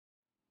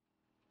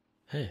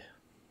Hey,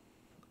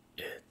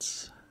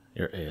 it's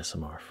your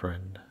ASMR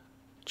friend,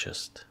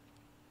 just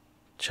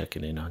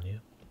checking in on you.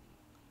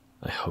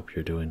 I hope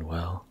you're doing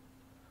well.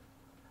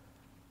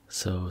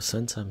 So,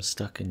 since I'm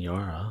stuck in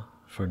Yara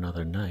for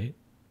another night,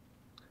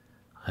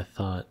 I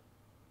thought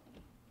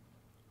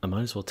I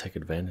might as well take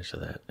advantage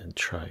of that and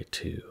try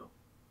to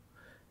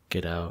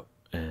get out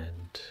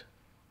and,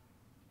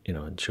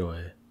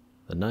 enjoy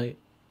the night,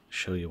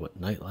 show you what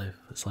nightlife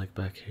is like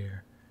back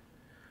here.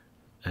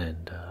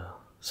 And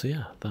so,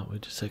 yeah, I thought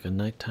we'd just take a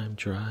nighttime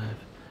drive.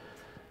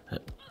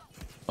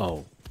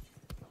 Oh,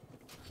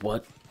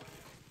 what?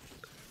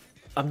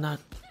 I'm not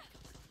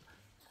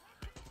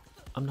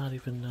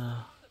even,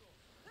 I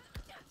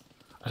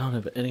don't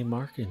have any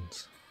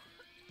markings.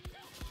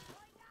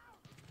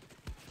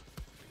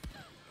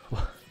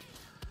 What?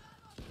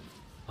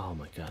 Oh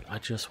my god, I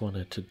just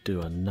wanted to do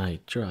a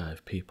night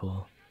drive,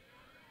 people.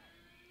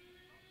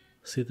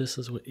 See, this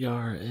is what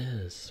Yara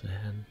is,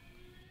 man.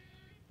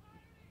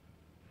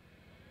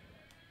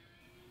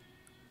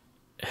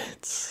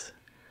 It's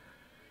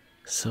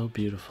so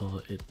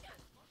beautiful,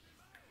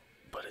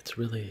 but it's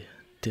really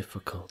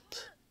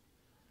difficult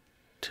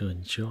to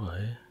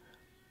enjoy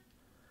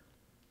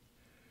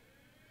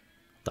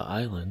the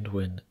island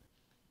when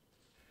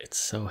it's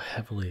so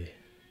heavily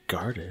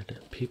guarded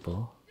and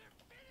people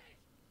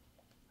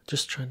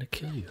just trying to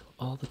kill you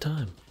all the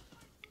time.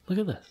 Look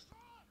at this.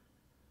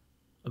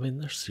 I mean,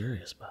 they're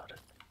serious about it.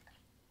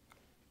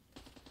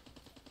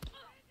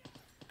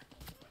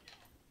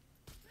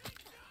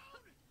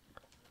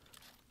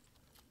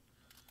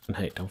 And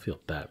hey, don't feel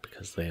bad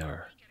because they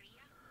are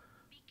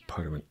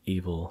part of an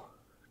evil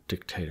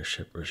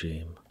dictatorship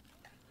regime.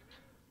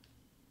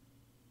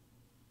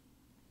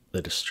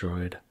 They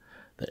destroyed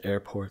the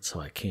airport,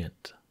 so I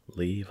can't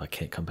leave. I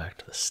can't come back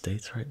to the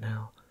States right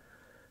now.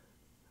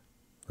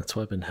 That's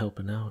why I've been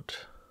helping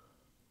out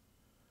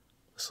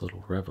this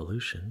little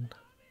revolution.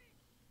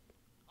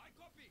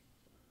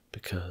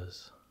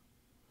 Because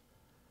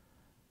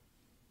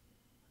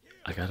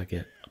I gotta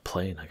get a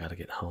plane, I gotta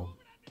get home.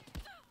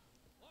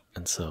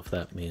 And so if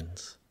that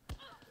means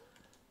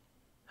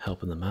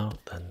helping them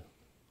out, then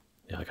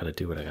yeah, I gotta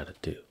do what I gotta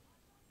do.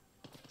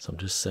 So I'm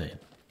just saying,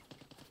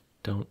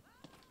 just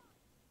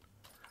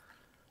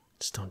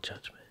don't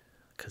judge me,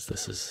 because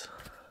this is,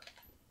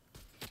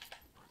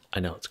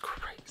 I know it's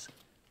crazy.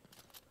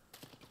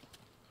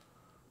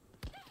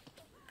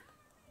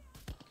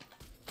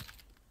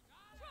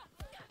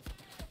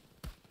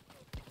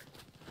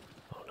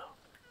 Oh no,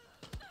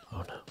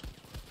 oh no.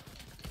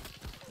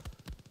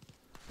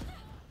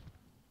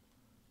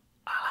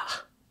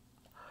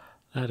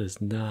 That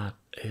is not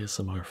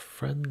ASMR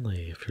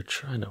friendly if you're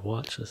trying to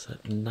watch this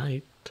at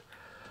night.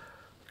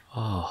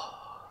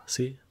 Oh,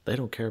 see, they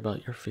don't care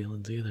about your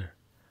feelings either.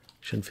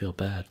 You shouldn't feel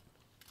bad.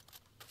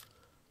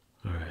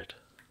 Alright.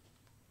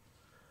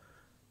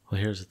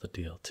 Well, here's the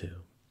deal,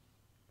 too.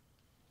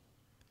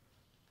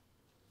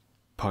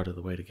 Part of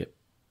the way to get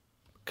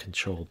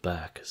control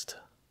back is to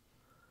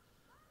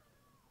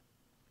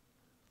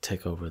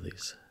take over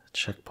these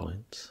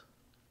checkpoints,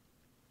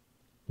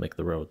 make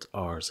the roads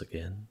ours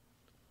again.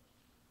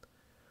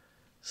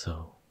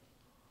 So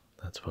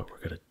that's what we're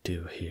gonna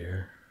do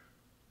here.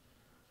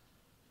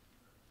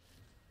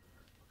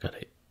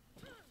 Gotta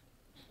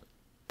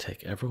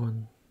take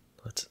everyone,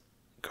 let's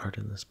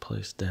garden this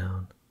place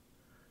down.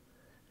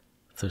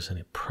 If there's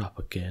any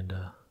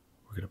propaganda,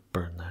 we're gonna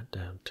burn that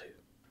down too.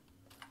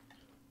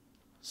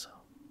 So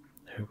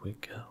here we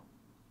go.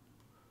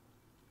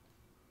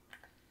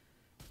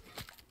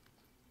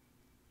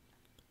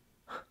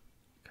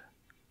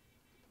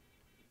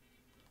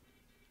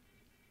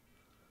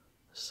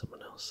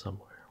 Someone else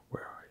somewhere.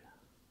 Where are you?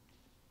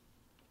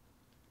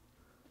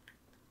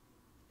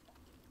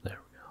 There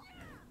we go.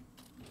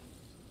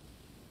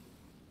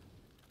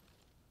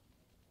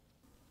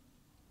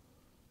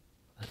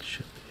 That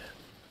should be it.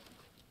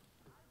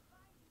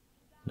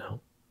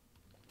 No.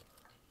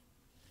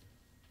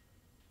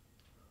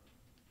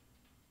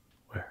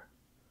 Where?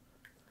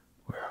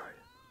 Where are you?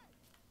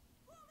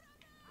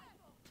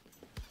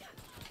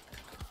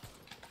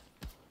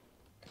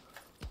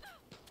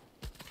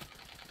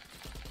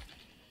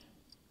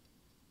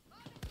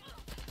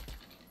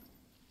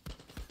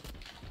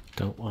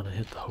 Don't want to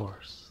hit the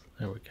horse.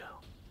 There we go.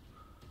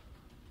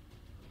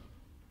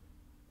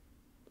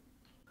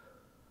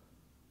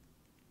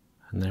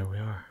 And there we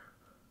are.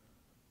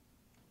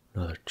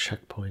 Another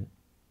checkpoint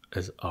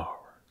is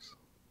ours.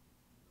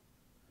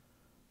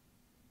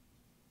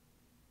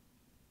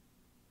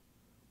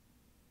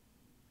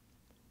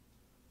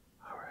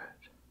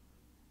 Alright.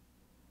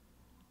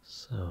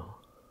 So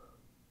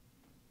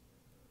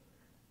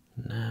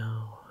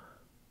now,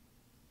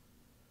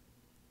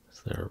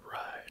 is there a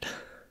ride?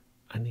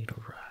 I need a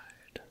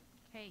ride.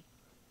 Hey,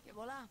 que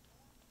bola?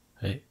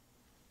 Hey,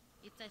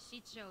 It's a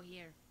shit show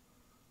here.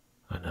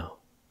 I know.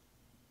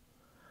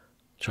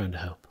 Trying to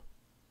help.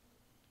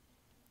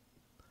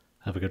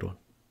 Have a good one.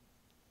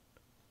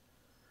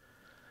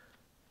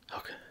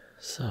 Okay,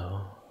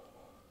 so.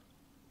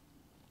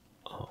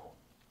 Oh,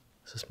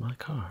 this is my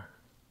car.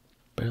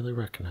 barely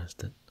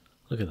recognized it.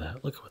 Look at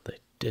that. Look at what they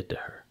did to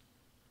her.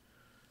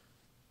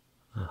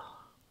 Oh,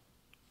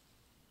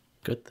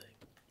 good thing.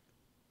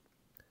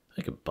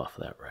 I can buff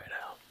that right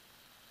out.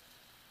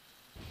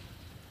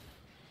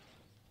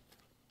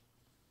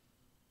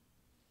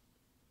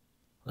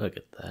 Look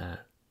at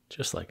that.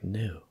 Just like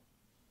new.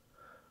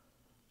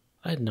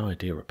 I had no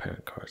idea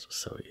repairing cars was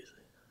so easy.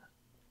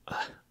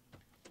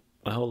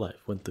 My whole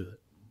life went through it.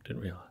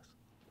 Didn't realize.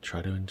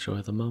 Try to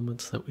enjoy the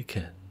moments that we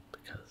can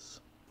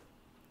because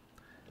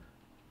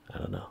I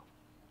don't know.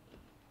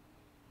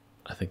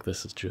 I think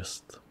this is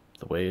just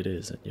the way it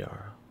is in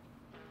Yara.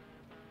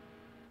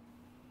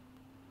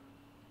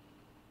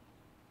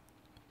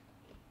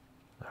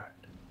 Alright.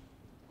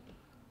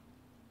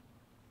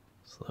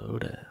 Slow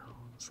down,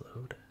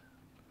 slow down.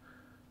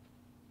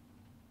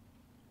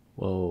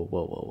 Whoa,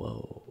 whoa, whoa,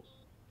 whoa.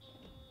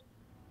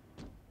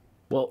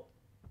 Well,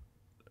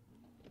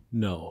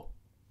 no.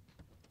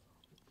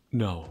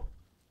 No,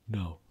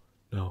 no,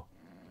 no.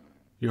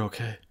 You're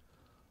okay.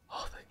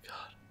 Oh, thank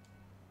God.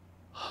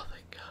 Oh,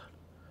 thank God.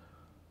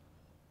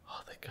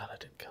 Oh, thank God I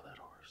didn't kill that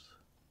horse.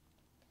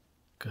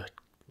 Good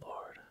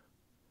Lord.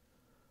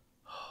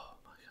 Oh,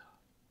 my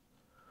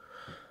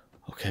God.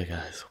 Okay,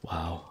 guys.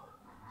 Wow.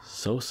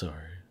 So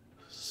sorry.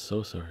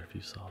 So sorry if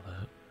you saw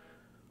that.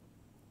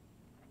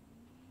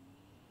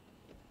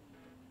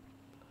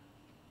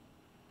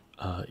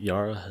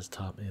 Yara has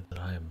taught me that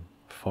I am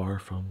far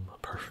from a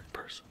perfect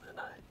person, and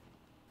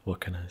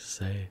what can I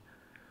say?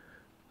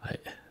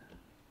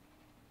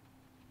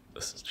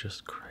 This is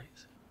just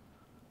crazy.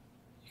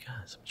 You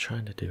guys, I'm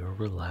trying to do a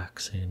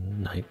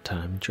relaxing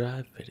nighttime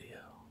drive video.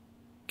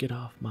 Get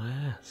off my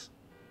ass.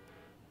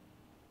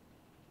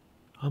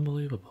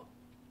 Unbelievable.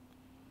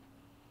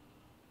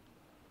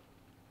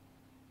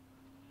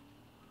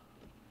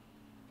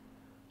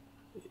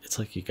 It's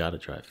like you gotta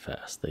drive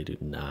fast. They do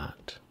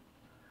not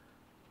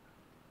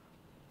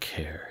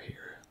care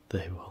here.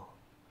 They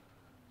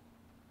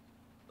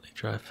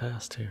drive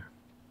fast here.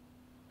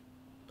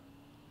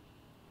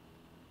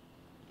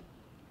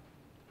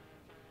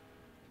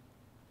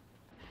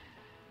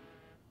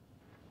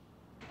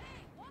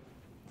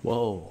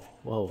 Whoa,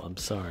 whoa, I'm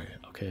sorry.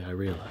 Okay, I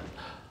realize.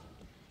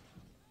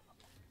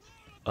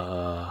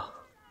 I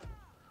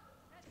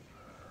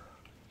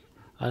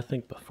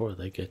think before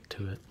they get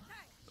to it.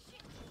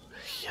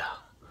 Yeah.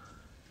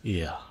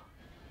 Yeah.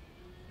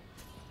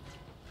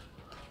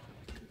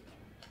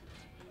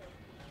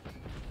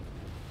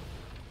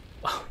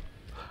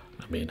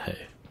 I mean,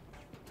 hey.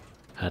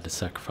 Had to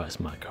sacrifice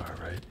my car,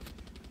 right?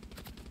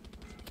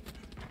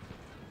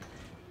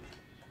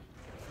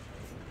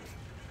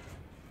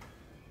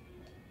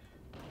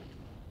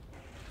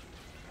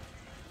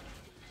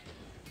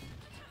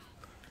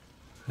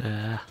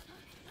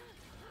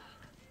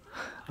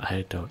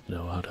 I don't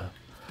know how to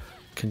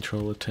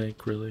control a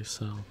tank really,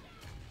 so.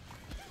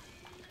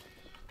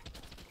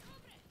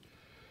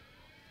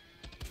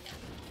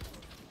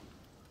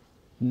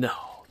 No,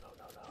 no,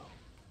 no, no.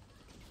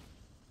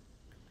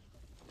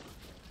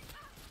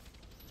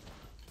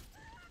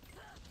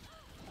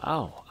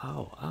 Ow,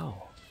 ow,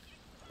 ow.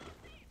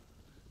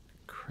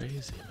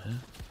 Crazy, man.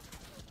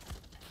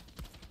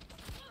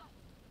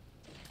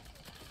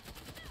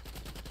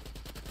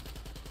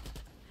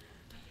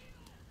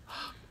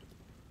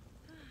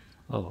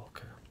 Oh,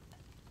 okay.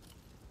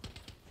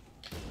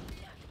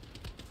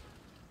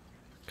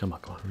 Come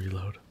on,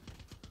 reload.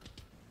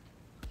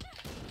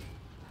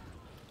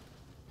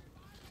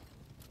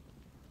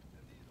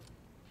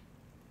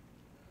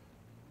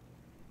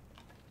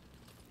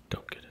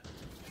 Don't get it.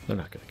 They're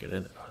not gonna get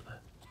in it, are they?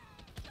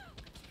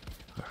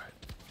 Alright.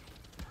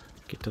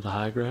 Get to the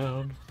high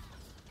ground.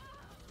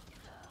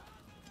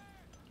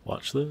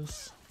 Watch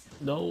this.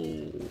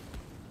 No!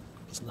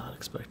 Was not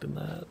expecting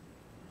that.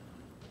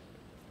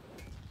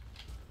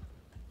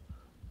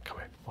 Come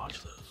here,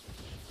 watch this.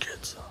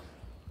 Get some.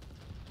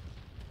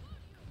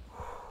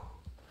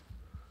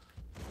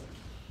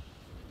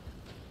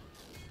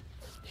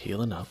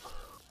 Healing up.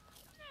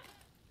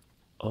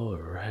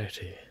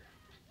 Alrighty.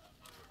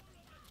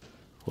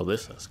 Well,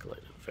 this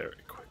escalated very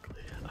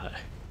quickly.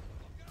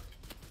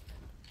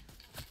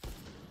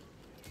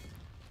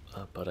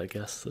 But I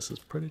guess this is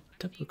pretty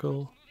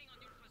typical.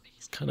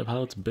 It's kind of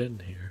how it's been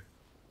here.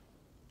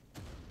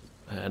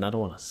 And I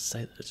don't want to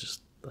say that,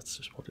 that's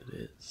just what it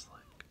is.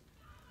 Like,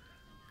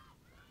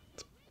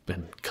 it's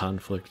been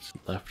conflict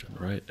left and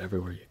right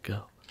everywhere you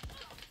go.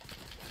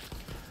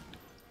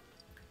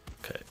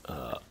 Okay,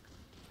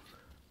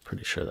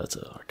 pretty sure that's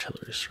an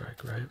artillery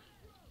strike, right?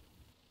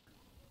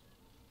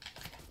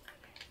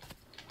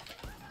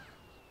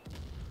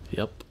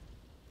 Yep.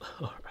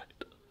 Alright.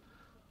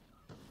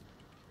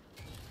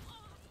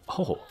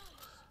 Oh,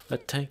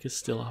 that tank is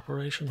still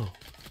operational.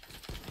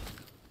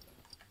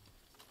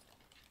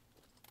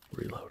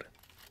 Reloading.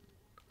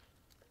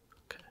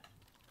 Okay.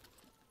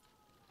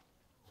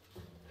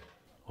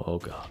 Oh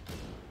god.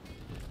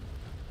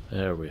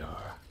 There we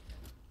are.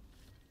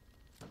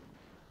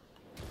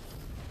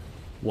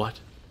 What?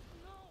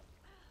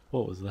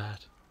 What was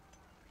that?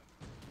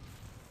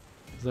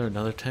 Is there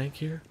another tank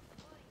here?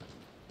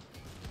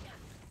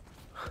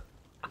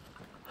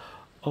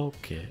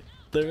 Okay,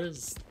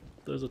 there's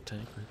a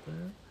tank right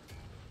there.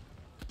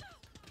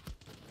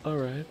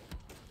 Alright.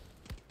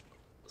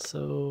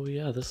 So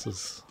yeah, this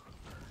is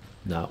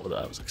not what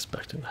I was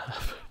expecting to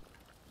happen.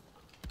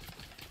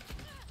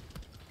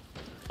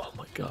 Oh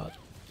my god.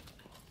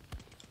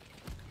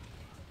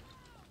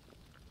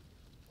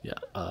 Yeah,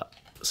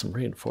 some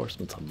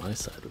reinforcements on my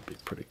side would be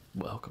pretty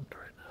welcomed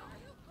right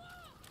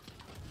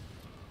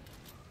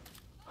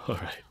now.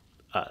 Alright,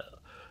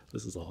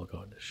 this is all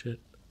going to shit.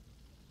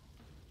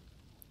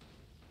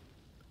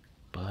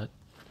 But,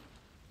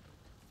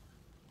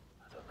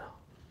 I don't know.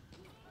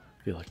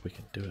 I feel like we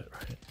can do it,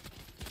 right?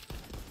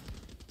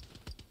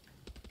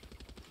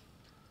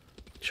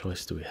 What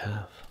choice do we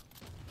have?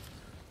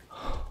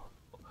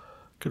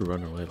 Could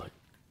run away like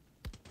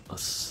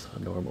a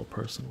normal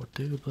person would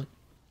do, but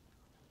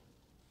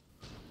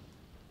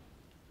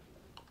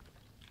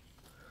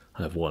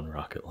I have one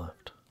rocket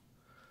left.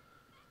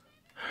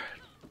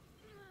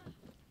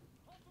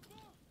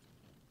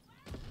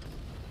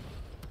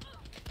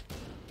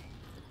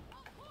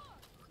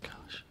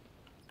 Gosh.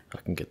 I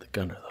can get the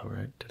gunner though,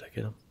 right? Did I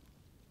get him?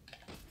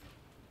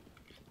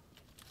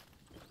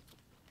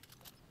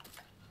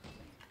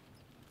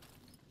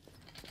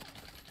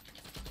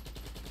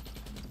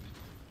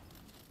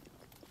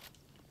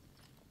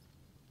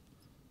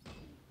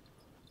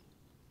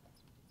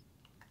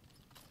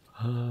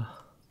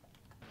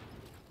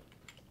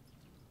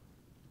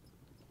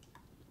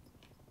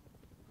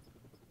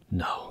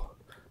 No.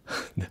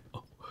 No.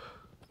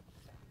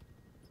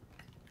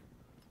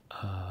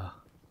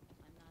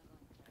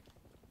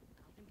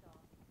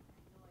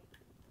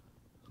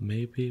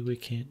 Maybe we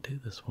can't do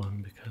this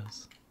one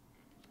because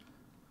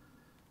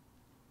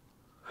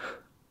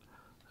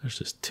there's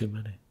just too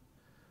many.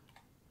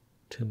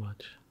 Too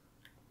much.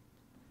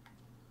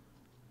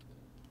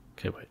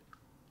 Okay, wait.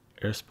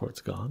 Air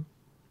support's gone.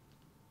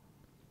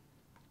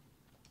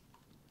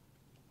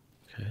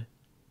 Okay.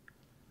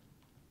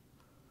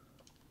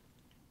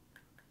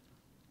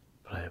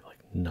 But I have like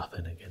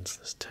nothing against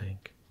this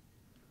tank.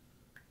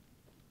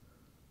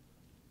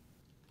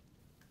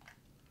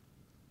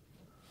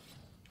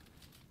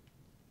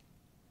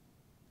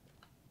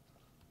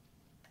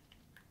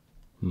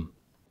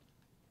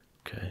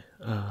 Okay,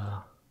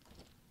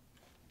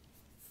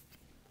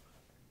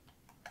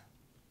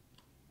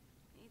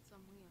 Need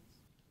some wheels.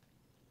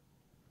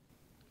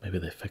 maybe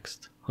they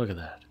fixed. Look at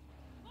that.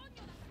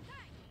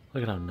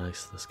 Look at how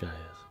nice this guy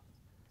is.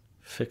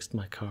 Fixed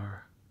my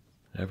car,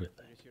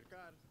 everything.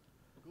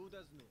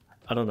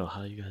 I don't know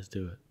how you guys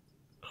do it.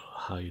 I don't know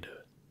how you do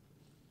it.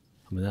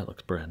 I mean, that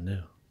looks brand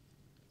new.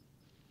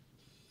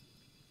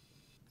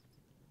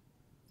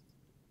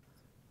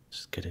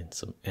 Just getting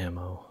some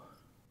ammo.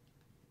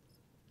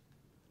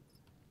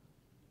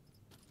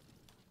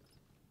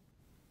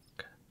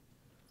 Okay.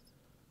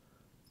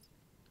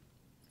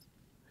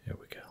 Here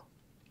we go.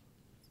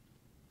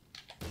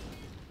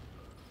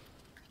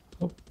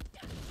 Oh,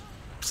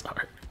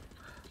 sorry.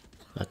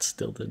 That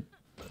still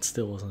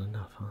wasn't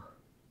enough, huh?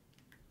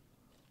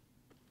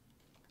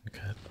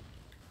 Okay.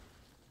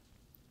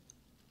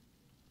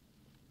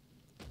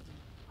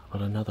 How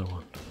about another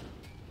one?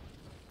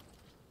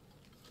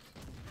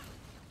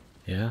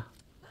 Yeah?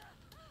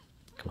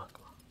 Come on,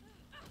 come on.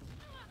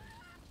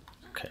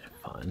 Okay,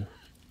 fine.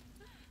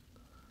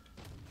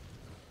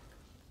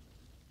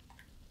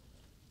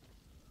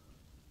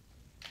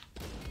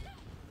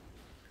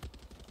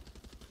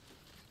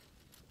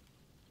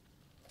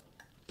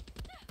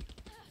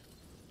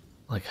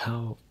 Like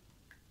how...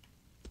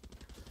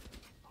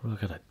 What do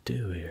I gotta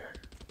do here?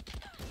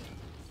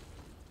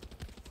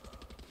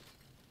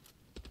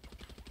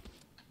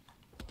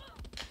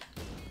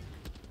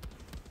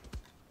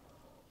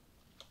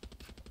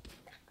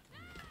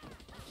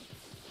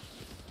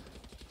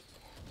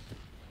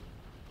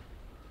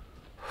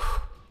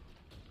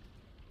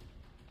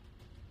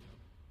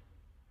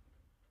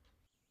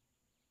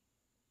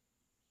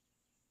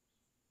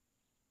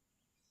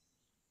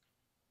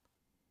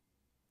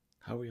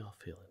 How are we all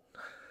feeling?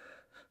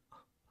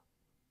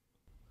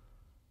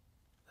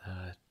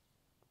 That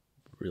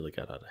really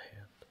got out of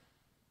hand.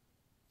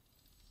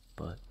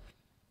 But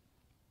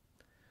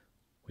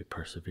we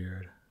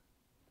persevered.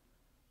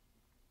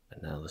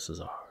 And now this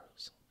is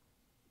ours.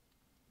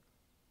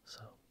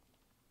 So.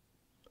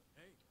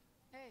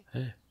 Hey.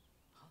 Hey.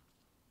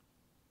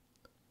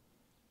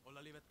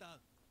 Hola Libertad.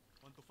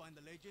 Want to find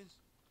the legends?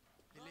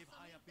 They live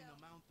high up in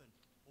the mountain,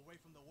 away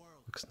from the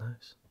world. Looks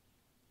nice.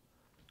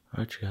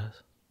 Alright, you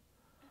guys.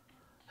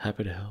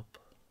 Happy to help.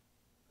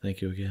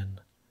 Thank you again.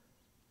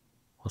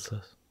 What's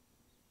this?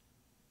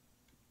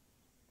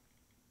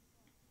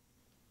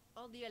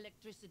 All the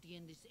electricity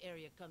in this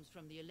area comes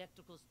from the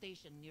electrical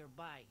station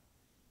nearby.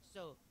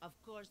 So, of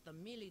course, the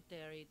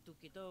military took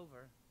it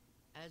over.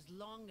 As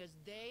long as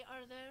they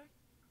are there,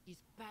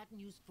 it's bad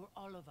news for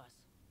all of us.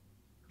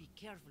 Be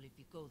careful if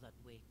you go that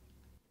way.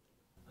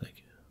 Thank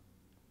you.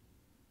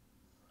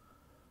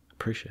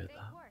 Appreciate Great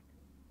that. work.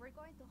 We're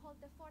going to hold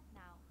the fort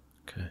now.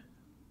 Okay.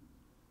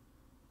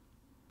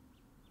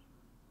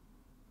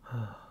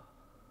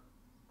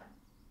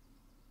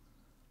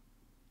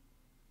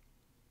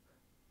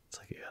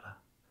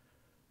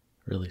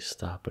 really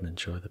stop and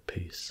enjoy the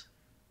peace,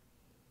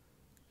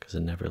 because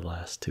it never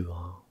lasts too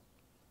long.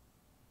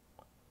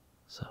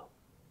 So,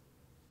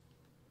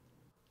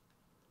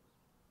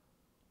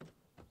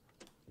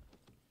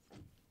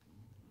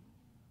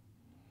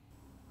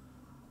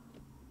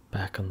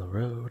 back on the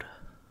road.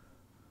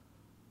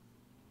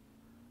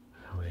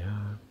 Here we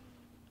are.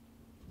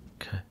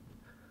 Okay.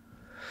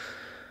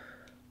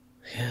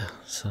 Yeah,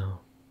 so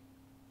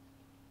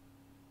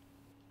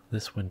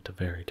this went a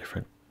very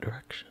different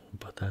direction,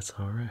 but that's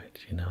alright.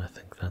 You know, I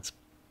think that's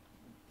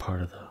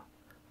part of the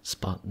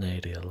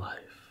spontaneity of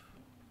life.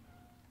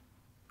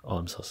 Oh,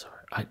 I'm so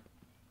sorry. I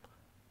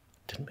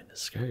didn't mean to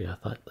scare you. I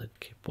thought they'd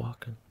keep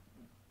walking.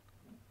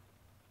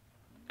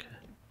 Okay.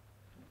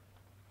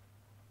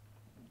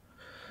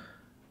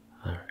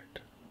 Alright.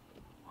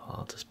 Well,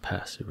 I'll just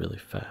pass you really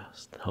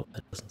fast. Hope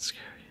that doesn't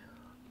scare you.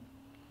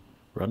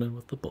 Running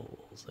with the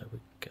bulls. There we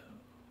go.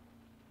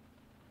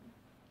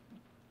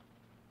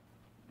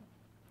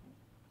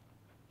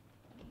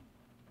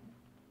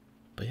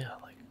 But yeah,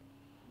 like,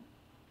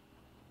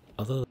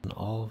 other than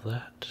all of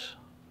that,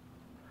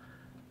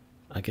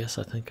 I guess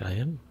I think I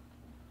am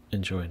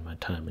enjoying my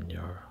time in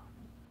Yara.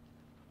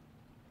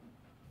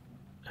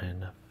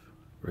 And I've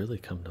really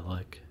come to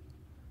like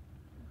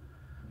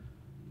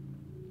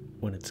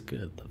when it's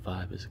good, the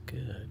vibe is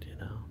good, you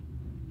know?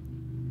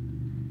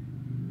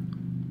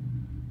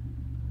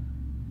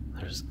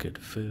 There's good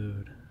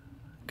food,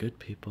 good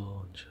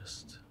people, and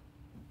just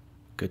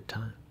good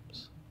times.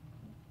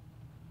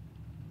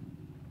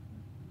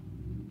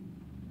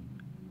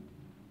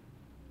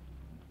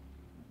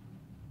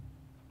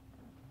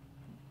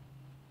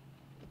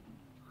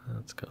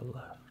 Let's go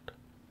left.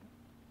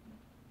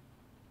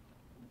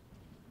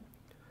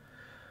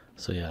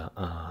 So yeah,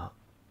 I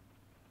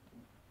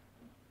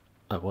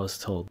was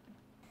told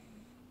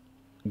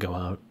go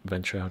out,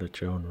 venture out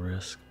at your own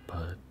risk,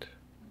 but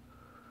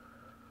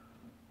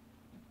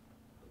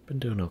I've been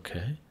doing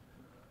okay.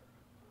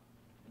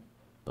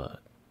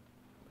 But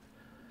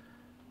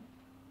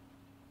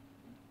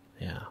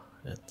yeah,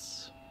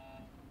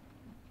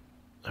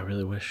 I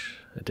really wish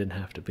it didn't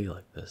have to be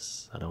like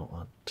this. I don't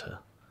want to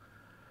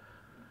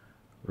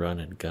run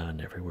and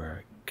gun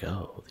everywhere I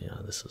go. You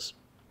know, this is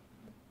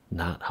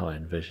not how I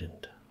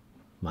envisioned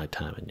my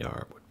time in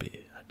Yara would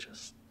be. I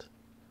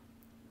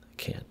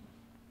can't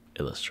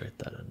illustrate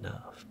that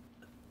enough.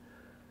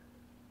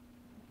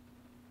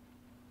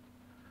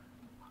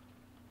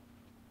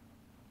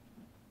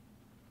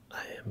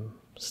 I am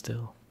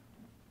still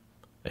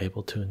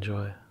able to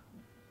enjoy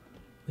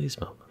these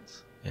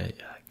moments. Yeah,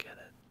 I get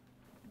it.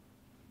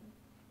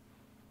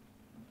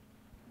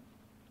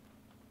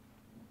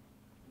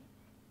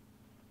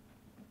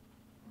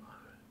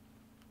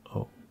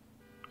 Oh,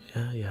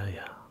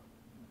 yeah.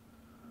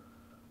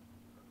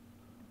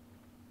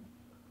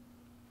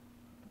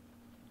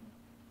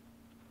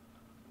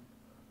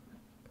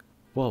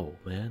 Whoa,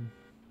 man.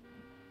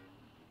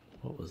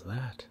 What was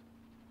that?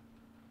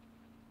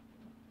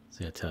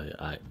 See, I tell you,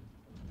 I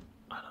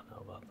don't know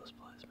about this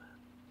place, man.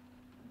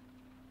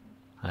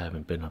 I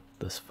haven't been up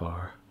this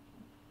far.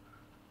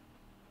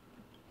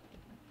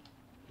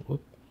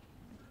 Whoop.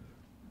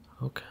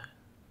 Okay.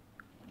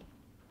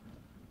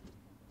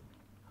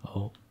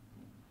 Oh.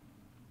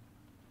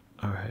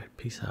 Alright,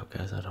 peace out,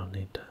 guys. I don't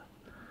need to.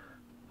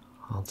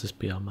 I'll just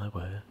be on my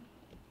way.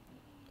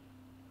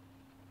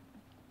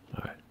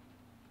 Alright.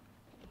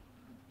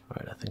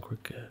 Alright, I think we're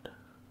good.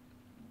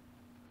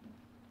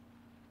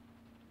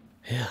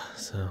 Yeah,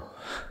 so.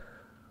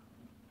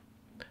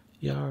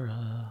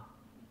 Yara.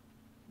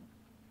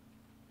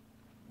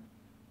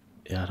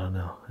 Yeah, I don't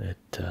know.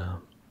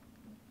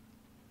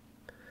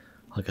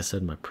 Like I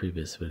said in my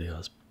previous video, I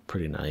was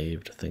pretty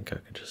naive to think I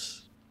could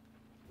just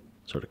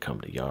sort of come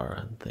to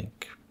Yara and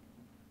think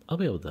I'll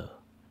be able to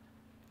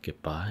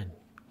get by and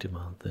do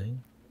my own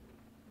thing.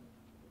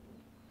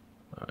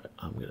 Alright,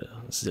 I'm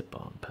gonna zip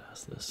on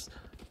past this.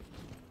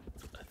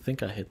 I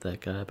think I hit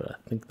that guy, but I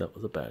think that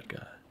was a bad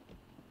guy.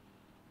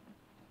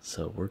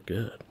 So we're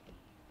good.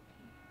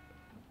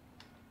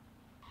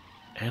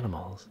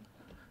 Animals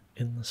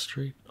in the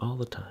street all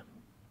the time.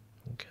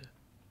 Okay.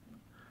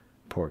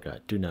 Poor guy.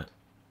 Do not.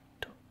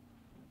 Don't.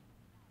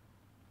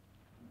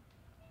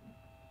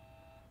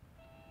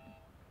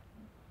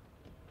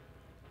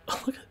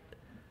 Oh, look at it.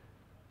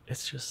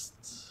 It's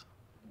just.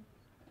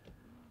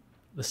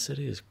 The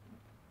city is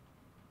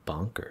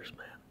bonkers,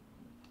 man.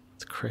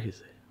 It's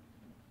crazy.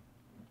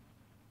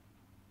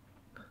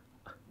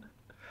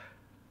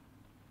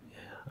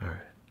 Yeah,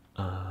 alright.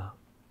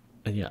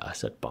 And yeah, I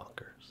said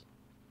bonkers.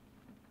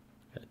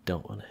 I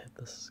don't want to hit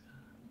this guy.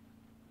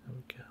 There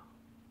we go.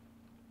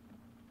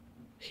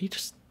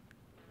 This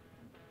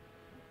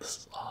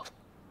is awful.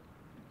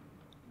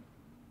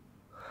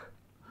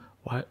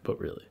 Why? But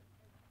really.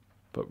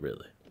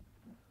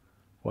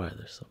 Why are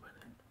there so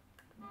many?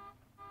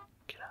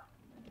 Get out.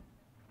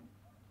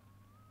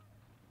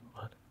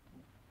 What?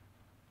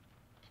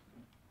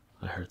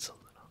 I heard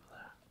something over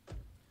there.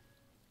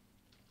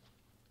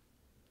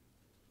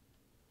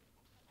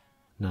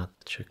 Not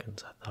the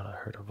chickens. I thought I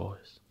heard a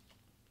voice.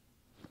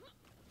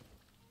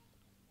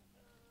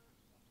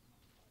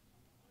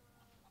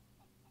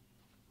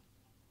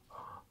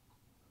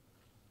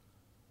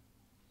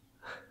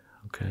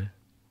 Okay.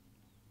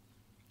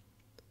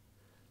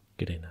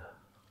 Getting a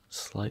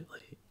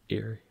slightly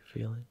eerie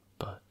feeling,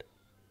 but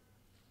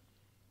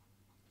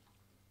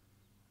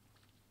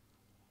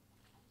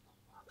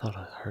I thought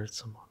I heard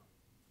someone.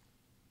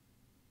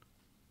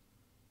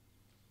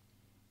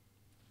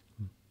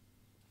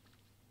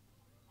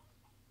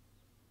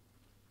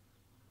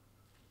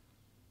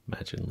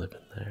 Imagine living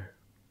there.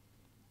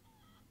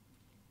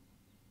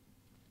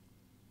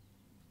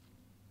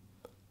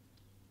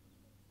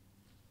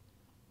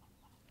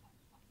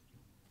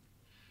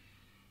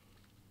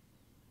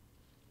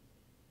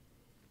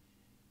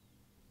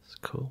 It's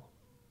cool.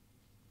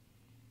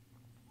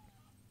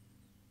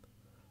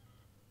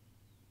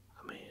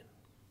 I mean,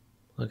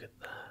 look at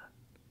that.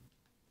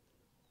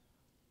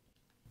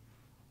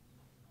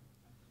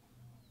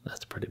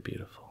 That's pretty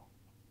beautiful.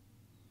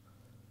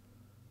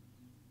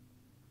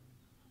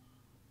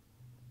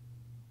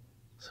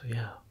 So,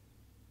 yeah,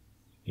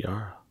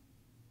 Yara.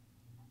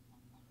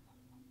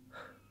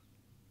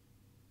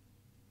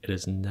 It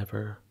is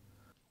never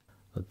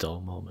a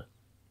dull moment.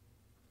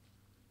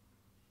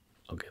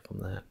 I'll give them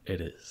that. It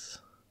is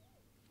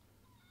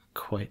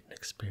quite an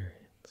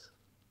experience.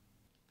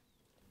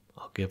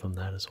 I'll give them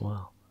that as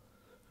well.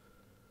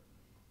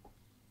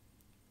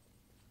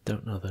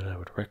 Don't know that I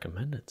would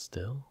recommend it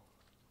still,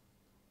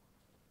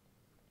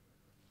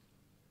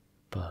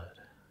 but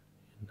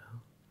you know.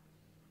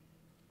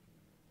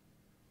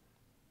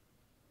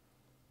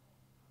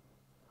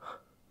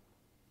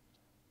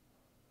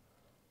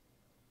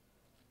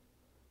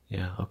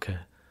 Yeah, okay.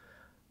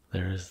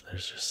 There's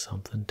just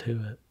something to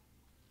it.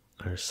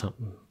 There's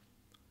something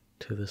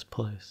to this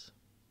place.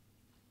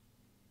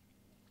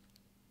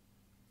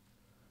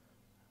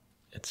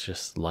 It's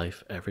just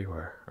life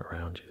everywhere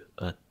around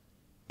you.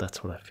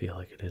 That's what I feel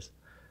like it is.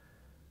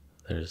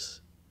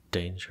 There's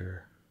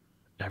danger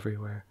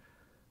everywhere,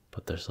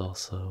 but there's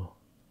also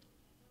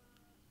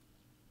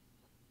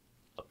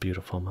a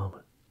beautiful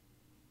moment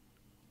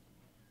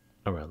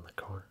around the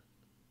corner.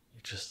 You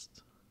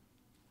just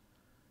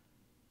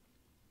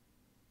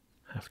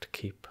have to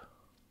keep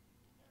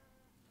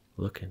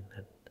looking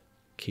and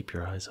keep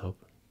your eyes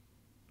open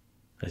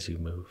as you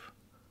move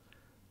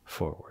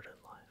forward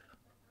in life.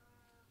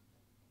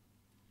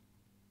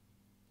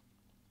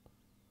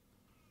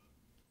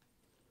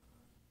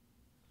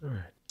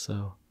 Alright,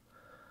 so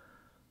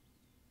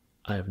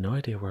I have no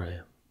idea where I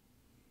am,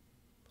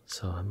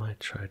 so I might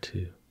try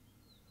to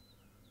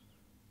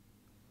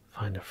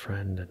find a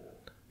friend and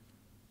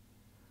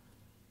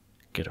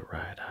get a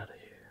ride out of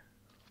here,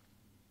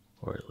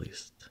 or at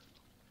least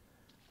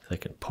if they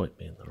can point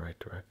me in the right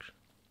direction.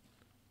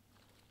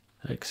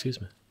 Hey, excuse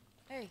me.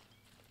 Hey,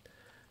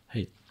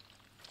 Hey,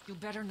 you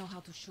better know how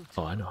to shoot.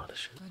 oh, I know how to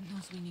shoot. God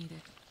knows we need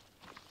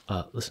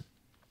it. Listen,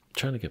 I'm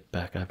trying to get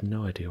back. I have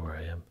no idea where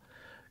I am.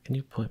 Can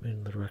you point me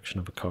in the direction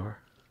of a car?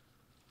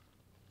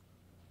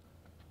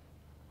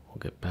 We'll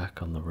get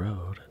back on the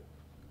road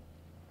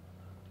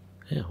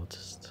and yeah, we'll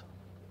just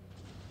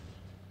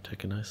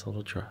take a nice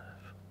little drive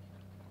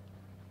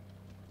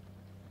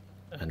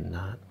and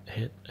not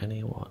hit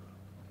anyone.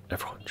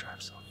 Everyone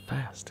drives so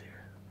fast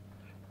here.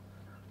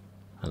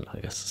 I don't know, I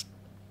guess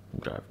I'm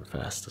driving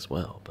fast as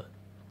well, but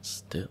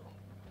still.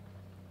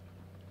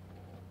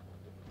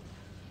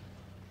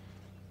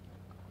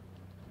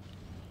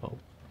 Oh.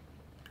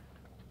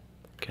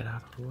 Get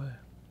out of the way.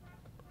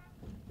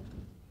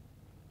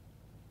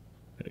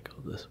 I'm gonna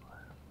go this way.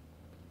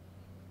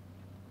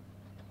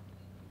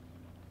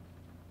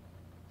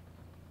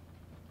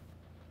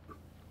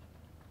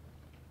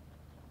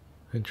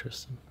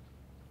 Interesting.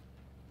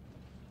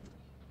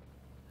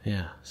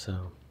 Yeah,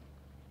 so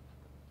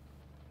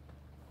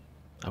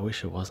I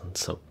wish it wasn't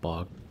so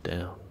bogged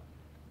down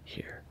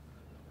here.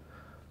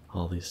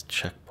 All these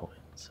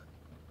checkpoints,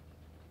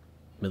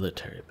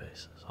 military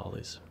bases, all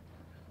these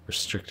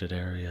restricted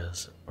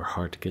areas are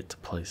hard to get to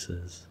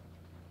places.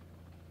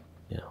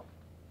 You know,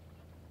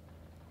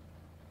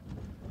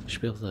 you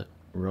should be able to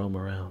roam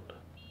around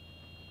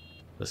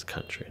this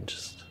country and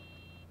just,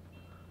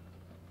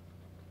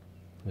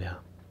 yeah,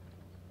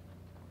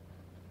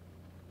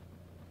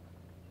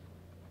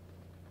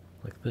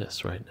 like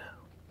this right now.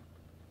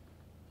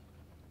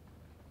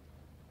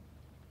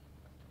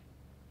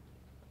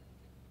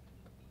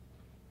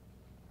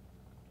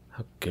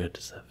 How good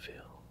does that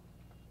feel?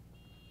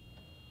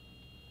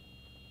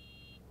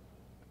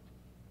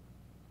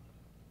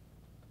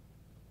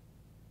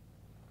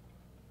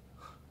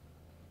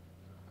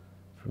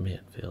 For me,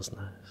 it feels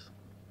nice.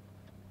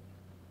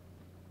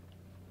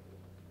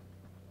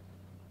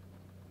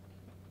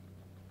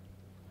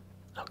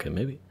 Okay,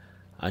 maybe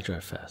I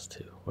drive fast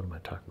too. What am I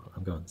talking about?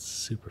 I'm going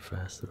super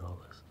fast through all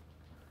this.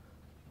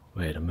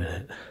 Wait a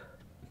minute.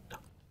 No.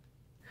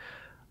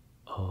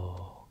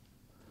 Oh.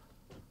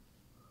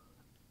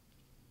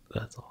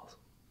 That's awesome.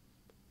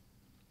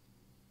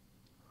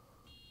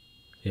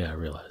 Yeah, I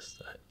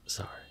realized.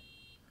 Sorry.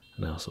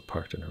 And I also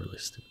parked in a really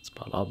stupid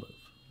spot. I'll move.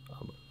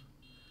 I'll move.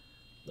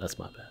 That's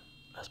my bad.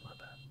 That's my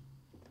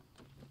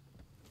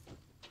bad.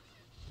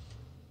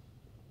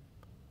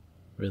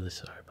 Really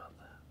sorry about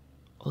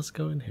that. Let's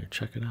go in here,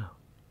 check it out.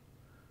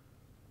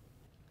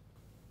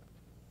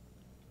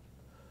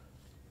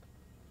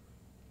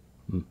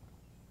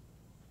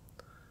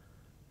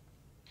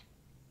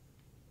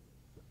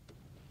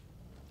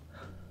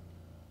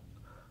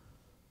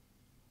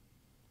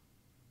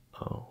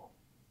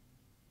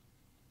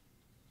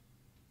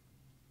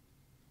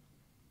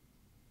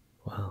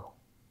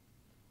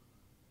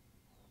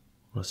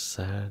 What a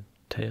sad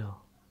tale.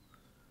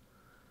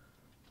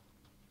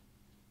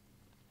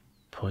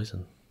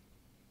 Poison.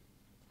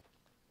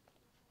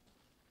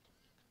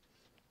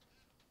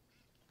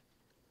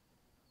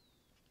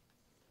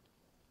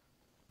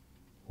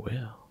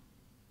 Well,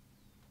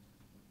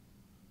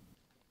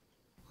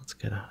 let's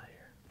get out of here.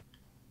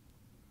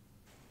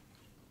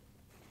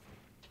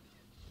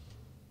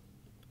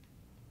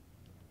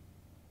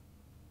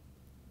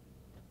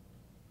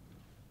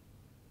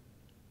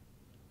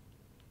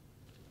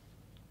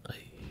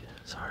 Ay,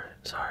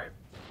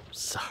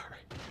 sorry.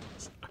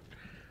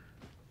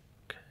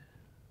 Okay.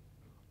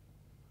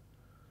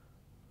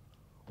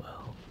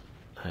 Well,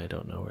 I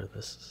don't know where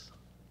this is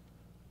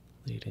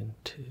leading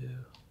to.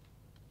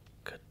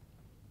 Good.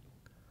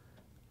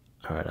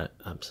 Alright,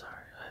 I'm sorry.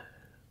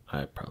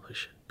 I probably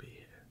shouldn't be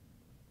here.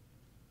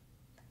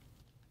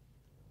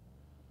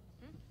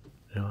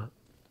 You know what?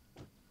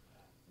 I'm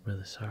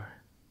really sorry.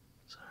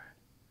 Sorry.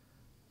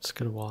 I'm just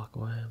gonna walk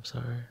away. I'm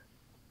sorry.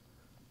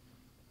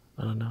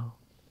 I don't know.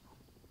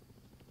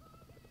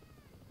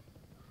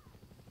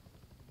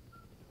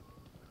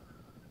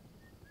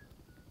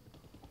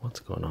 What's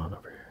going on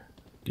over here?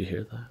 Do you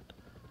hear that?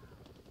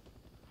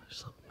 There's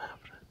something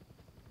happening.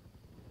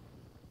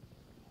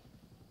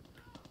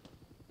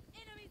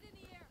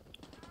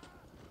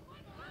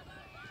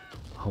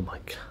 Oh my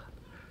god.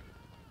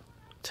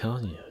 I'm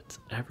telling you, it's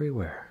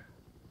everywhere.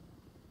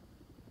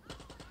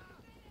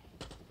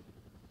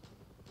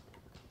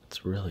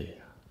 It's really,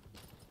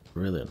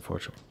 really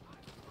unfortunate.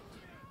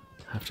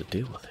 I have to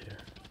deal with here.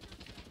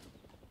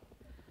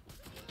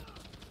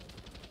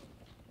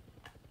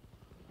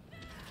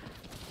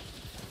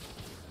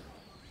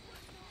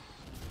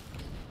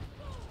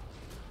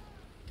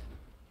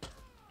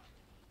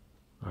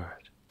 All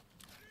right.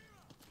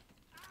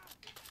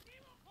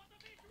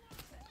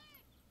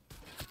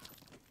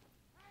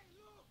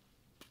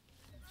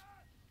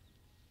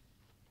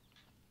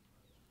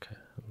 Okay,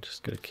 I'm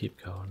just gonna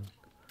keep going.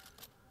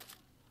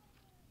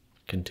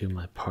 Can do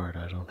my part.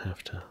 I don't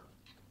have to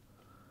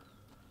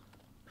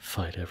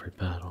fight every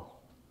battle.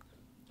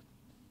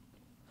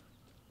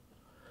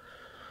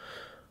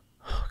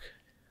 Okay.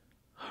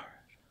 Alright.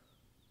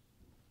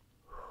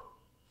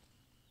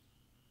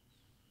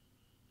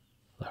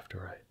 Left or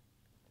right?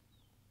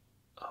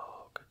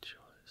 Oh, good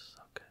choice.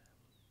 Okay.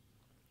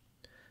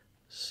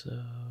 So,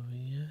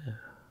 yeah.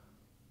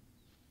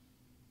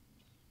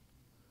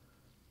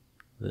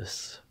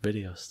 This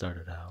video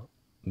started out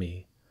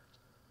me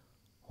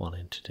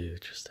wanting to do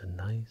just a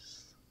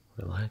nice,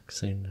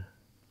 relaxing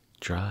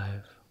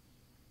drive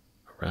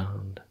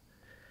around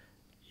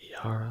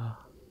Yara,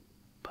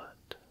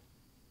 but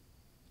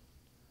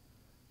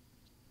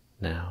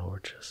now we're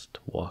just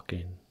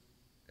walking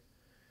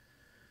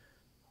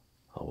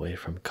away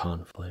from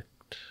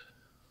conflict,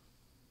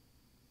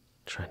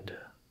 trying to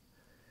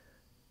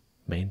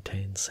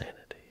maintain sanity.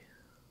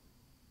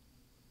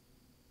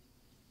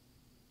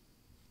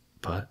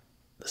 But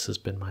this has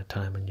been my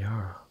time in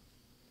Yara.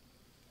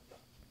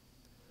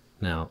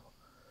 Now,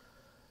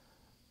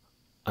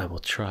 I will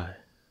try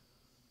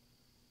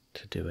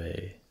to do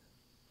a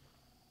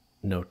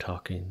no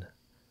talking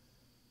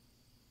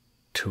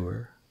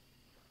tour.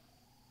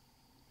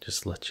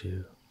 Just let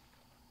you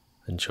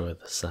enjoy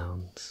the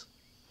sounds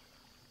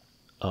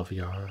of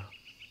Yara.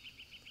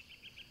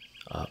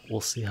 We'll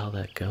see how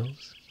that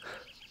goes.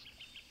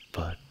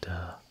 But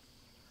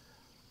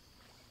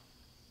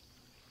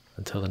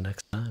until the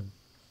next time,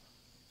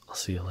 I'll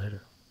see you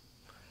later.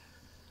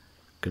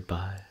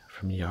 Goodbye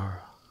from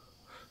Yara.